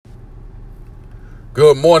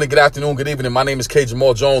Good morning, good afternoon, good evening. My name is K.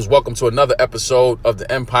 Jamal Jones. Welcome to another episode of The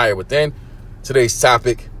Empire Within. Today's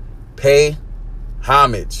topic, pay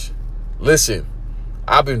homage. Listen,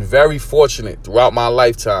 I've been very fortunate throughout my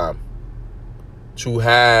lifetime to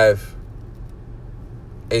have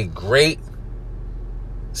a great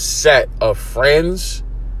set of friends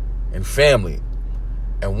and family.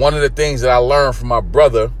 And one of the things that I learned from my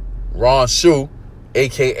brother, Ron Shu,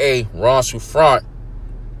 a.k.a. Ron Souffrant,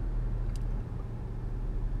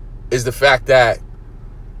 is the fact that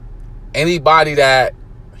anybody that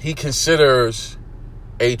he considers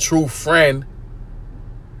a true friend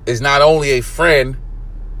is not only a friend,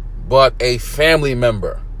 but a family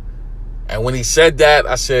member. And when he said that,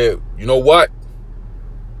 I said, you know what?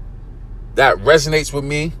 That resonates with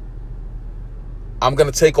me. I'm going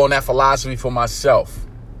to take on that philosophy for myself.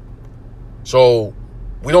 So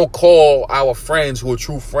we don't call our friends who are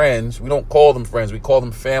true friends, we don't call them friends, we call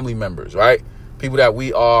them family members, right? People that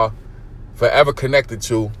we are forever connected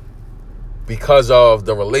to because of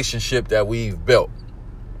the relationship that we've built.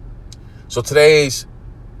 So today's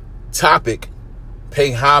topic,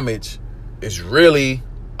 pay homage, is really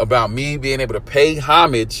about me being able to pay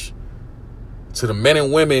homage to the men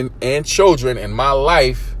and women and children in my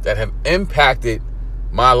life that have impacted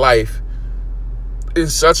my life in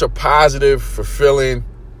such a positive, fulfilling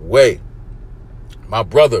way. My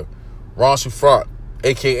brother, Ron Souffrant,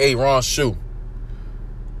 a.k.a. Ron Shu,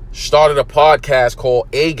 started a podcast called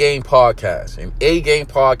A Game Podcast. And A Game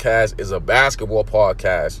Podcast is a basketball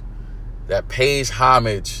podcast that pays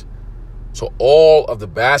homage to all of the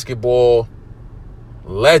basketball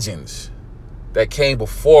legends that came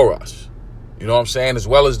before us. You know what I'm saying? As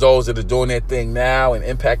well as those that are doing their thing now and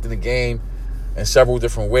impacting the game in several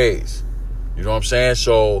different ways. You know what I'm saying?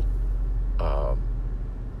 So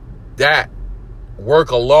that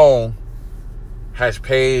work alone has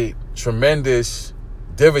paid tremendous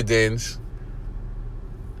dividends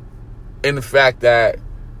in the fact that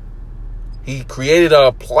he created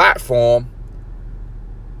a platform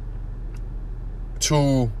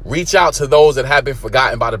to reach out to those that have been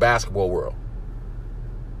forgotten by the basketball world.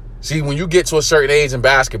 See, when you get to a certain age in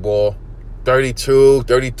basketball, 32,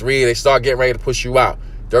 33, they start getting ready to push you out.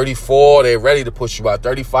 34, they're ready to push you out.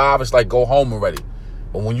 35, it's like go home already.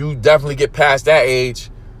 But when you definitely get past that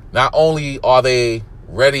age, not only are they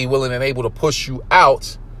ready, willing, and able to push you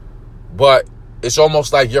out, but it's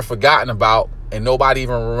almost like you're forgotten about and nobody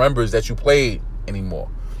even remembers that you played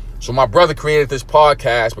anymore. So my brother created this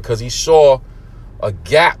podcast because he saw a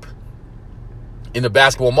gap in the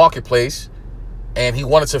basketball marketplace and he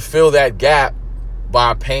wanted to fill that gap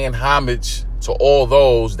by paying homage to all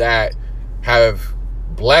those that have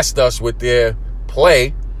blessed us with their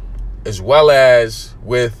play as well as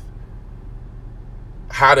with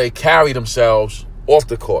how they carry themselves off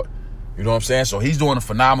the court. You know what I'm saying? So he's doing a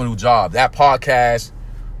phenomenal job. That podcast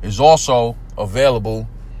is also available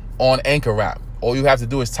on Anchor app. All you have to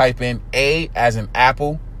do is type in A as in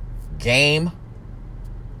Apple, Game,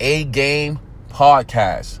 A Game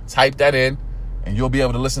Podcast. Type that in and you'll be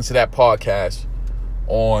able to listen to that podcast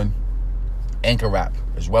on Anchor app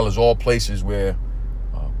as well as all places where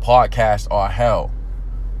podcasts are held.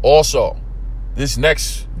 Also, this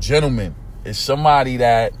next gentleman is somebody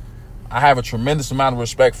that I have a tremendous amount of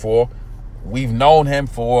respect for. We've known him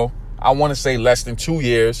for, I want to say, less than 2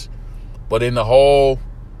 years. But in the whole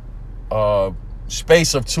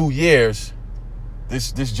space of 2 years,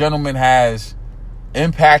 this gentleman has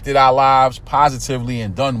impacted our lives positively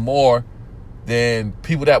and done more than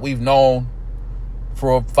people that we've known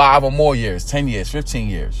for 5 or more years, 10 years, 15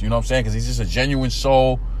 years. You know what I'm saying? Because he's just a genuine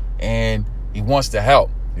soul and he wants to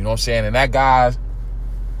help. You know what I'm saying? And that guy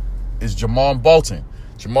is Jamal Bolton.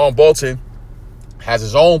 Jamal Bolton has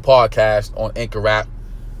his own podcast on Anchor app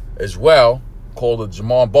as well called The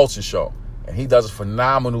Jamal Bolton Show. And he does a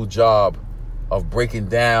phenomenal job of breaking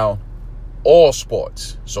down all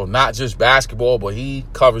sports. So not just basketball, but he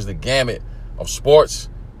covers the gamut of sports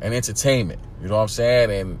and entertainment. You know what I'm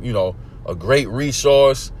saying? And, you know, a great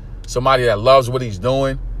resource, somebody that loves what he's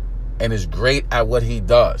doing and is great at what he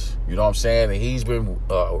does. You know what I'm saying? And he's been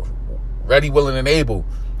ready, willing, and able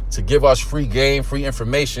to give us free game, free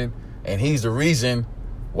information. And he's the reason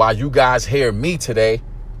why you guys hear me today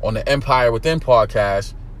on the Empire Within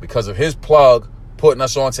podcast because of his plug, putting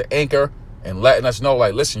us onto Anchor and letting us know,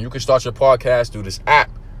 like, listen, you can start your podcast through this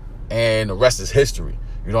app and the rest is history.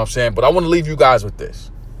 You know what I'm saying? But I want to leave you guys with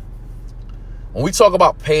this. When we talk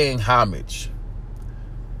about paying homage,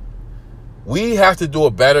 we have to do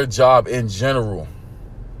a better job in general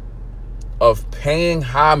of paying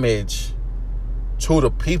homage to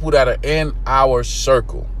the people that are in our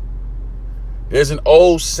circle. There's an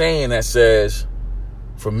old saying that says,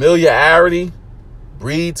 Familiarity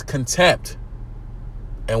breeds contempt.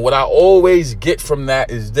 And what I always get from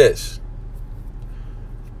that is this.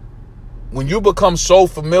 When you become so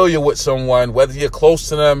familiar with someone, whether you're close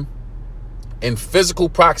to them in physical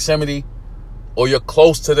proximity or you're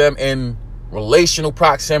close to them in relational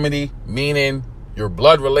proximity, meaning you're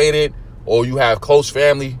blood related or you have close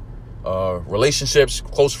family relationships,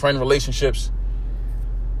 close friend relationships,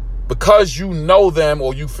 because you know them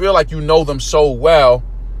or you feel like you know them so well,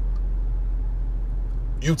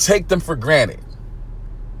 you take them for granted.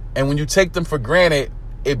 And when you take them for granted,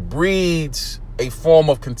 it breeds a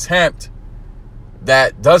form of contempt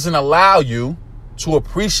that doesn't allow you to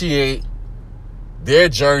appreciate their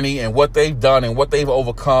journey and what they've done and what they've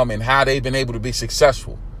overcome and how they've been able to be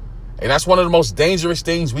successful. And that's one of the most dangerous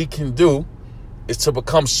things we can do, is to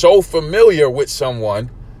become so familiar with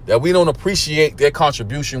someone that we don't appreciate their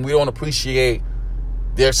contribution. We don't appreciate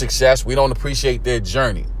their success. We don't appreciate their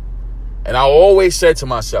journey. And I always said to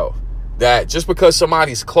myself that just because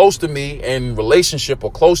somebody's close to me in relationship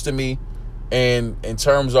or close to me in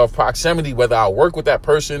terms of proximity, whether I work with that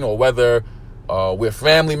person or whether we're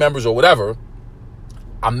family members or whatever,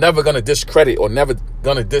 I'm never going to discredit or never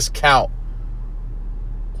going to discount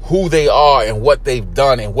who they are and what they've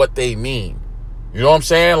done and what they mean. You know what I'm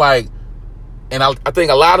saying? Like, and I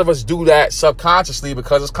think a lot of us do that subconsciously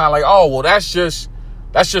because it's kind of like, oh, well, that's just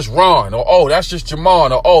Ron, or oh, that's just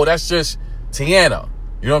Jamon, or oh, that's just Tiana.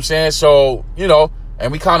 You know what I'm saying? So, you know,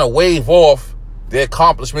 and we kind of wave off their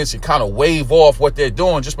accomplishments and kind of wave off what they're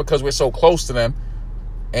doing just because we're so close to them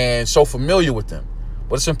and so familiar with them.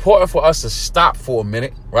 But it's important for us to stop for a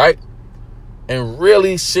minute, right? And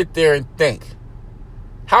really sit there and think,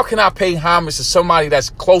 how can I pay homage to somebody that's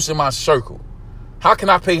close in my circle? How can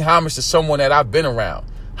I pay homage to someone that I've been around?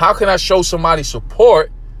 How can I show somebody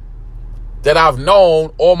support that I've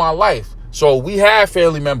known all my life? So we have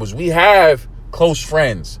family members, we have close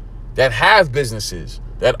friends that have businesses,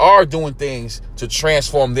 that are doing things to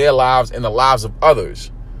transform their lives and the lives of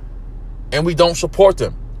others. And we don't support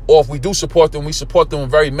them. Or if we do support them, we support them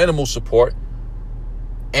with very minimal support.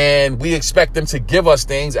 And we expect them to give us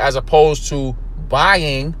things as opposed to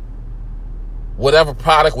buying whatever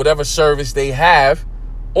product, whatever service they have.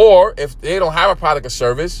 Or if they don't have a product or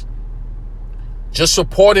service, just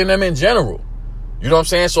supporting them in general. You know what I'm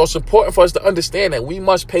saying? So it's important for us to understand that we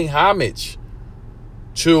must pay homage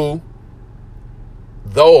to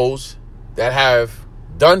those that have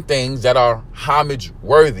done things that are homage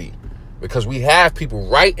worthy, because we have people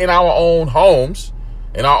right in our own homes,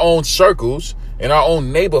 in our own circles, in our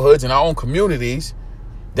own neighborhoods, in our own communities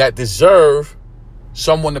that deserve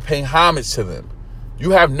someone to pay homage to them.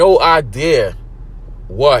 You have no idea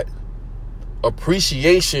what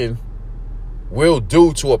appreciation will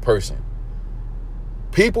do to a person.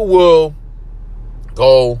 People will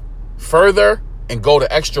go further and go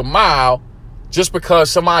the extra mile just because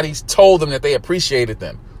somebody's told them that they appreciated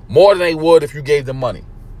them more than they would if you gave them money.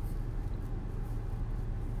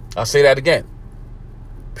 I'll say that again.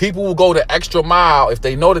 People will go the extra mile if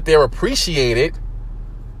they know that they're appreciated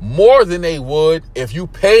more than they would if you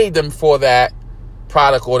paid them for that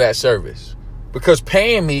product or that service. Because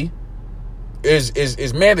paying me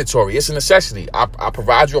is mandatory. It's a necessity. I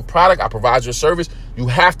provide you a product. I provide you a service. You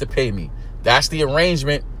have to pay me. That's the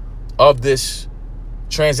arrangement of this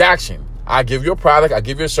transaction. I give you a product. I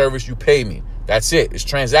give you a service. You pay me. That's it. It's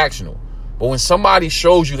transactional. But when somebody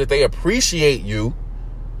shows you that they appreciate you,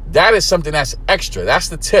 that is something that's extra. That's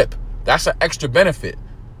the tip. That's an extra benefit.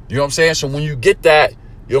 You know what I'm saying? So when you get that,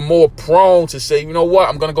 you're more prone to say, you know what?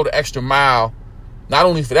 I'm going to go the extra mile, not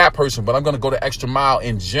only for that person, but I'm going to go the extra mile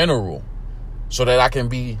in general so that I can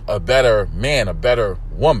be a better man, a better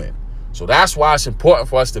woman. So that's why it's important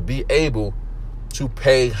for us to be able to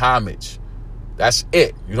pay homage. That's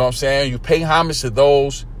it. You know what I'm saying? You pay homage to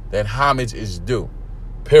those that homage is due,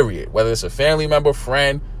 period. Whether it's a family member,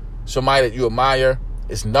 friend, somebody that you admire,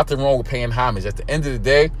 it's nothing wrong with paying homage. At the end of the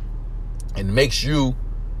day, it makes you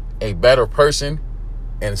a better person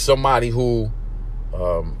and somebody who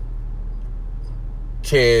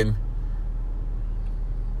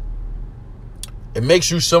it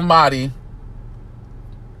makes you somebody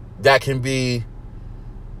that can be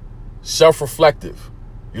self-reflective.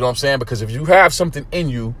 You know what I'm saying? Because if you have something in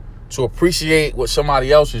you to appreciate what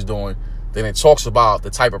somebody else is doing, then it talks about the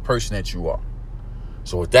type of person that you are.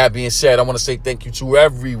 So with that being said, I want to say thank you to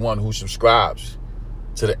everyone who subscribes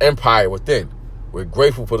to the Empire Within. We're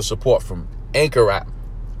grateful for the support from Anchor app,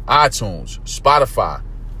 iTunes, Spotify,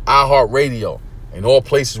 iHeartRadio, and all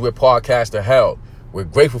places where podcasts are held. We're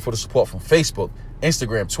grateful for the support from Facebook,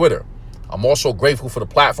 Instagram, Twitter. I'm also grateful for the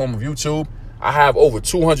platform of YouTube. I have over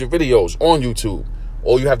 200 videos on YouTube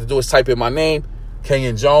All you have to do is type in my name,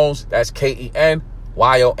 Kenyon Jones. That's Kenyon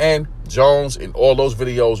Jones, and all those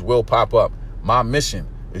videos will pop up. My mission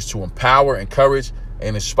is to empower, encourage,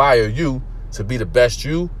 and inspire you to be the best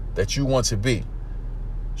you that you want to be.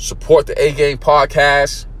 Support the A-Game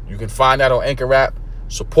podcast. You can find that on Anchor App.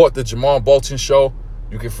 Support the Jamal Bolton Show.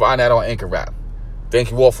 You can find that on Anchor App.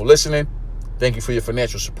 Thank you all for listening. Thank you for your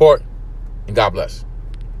financial support, and God bless.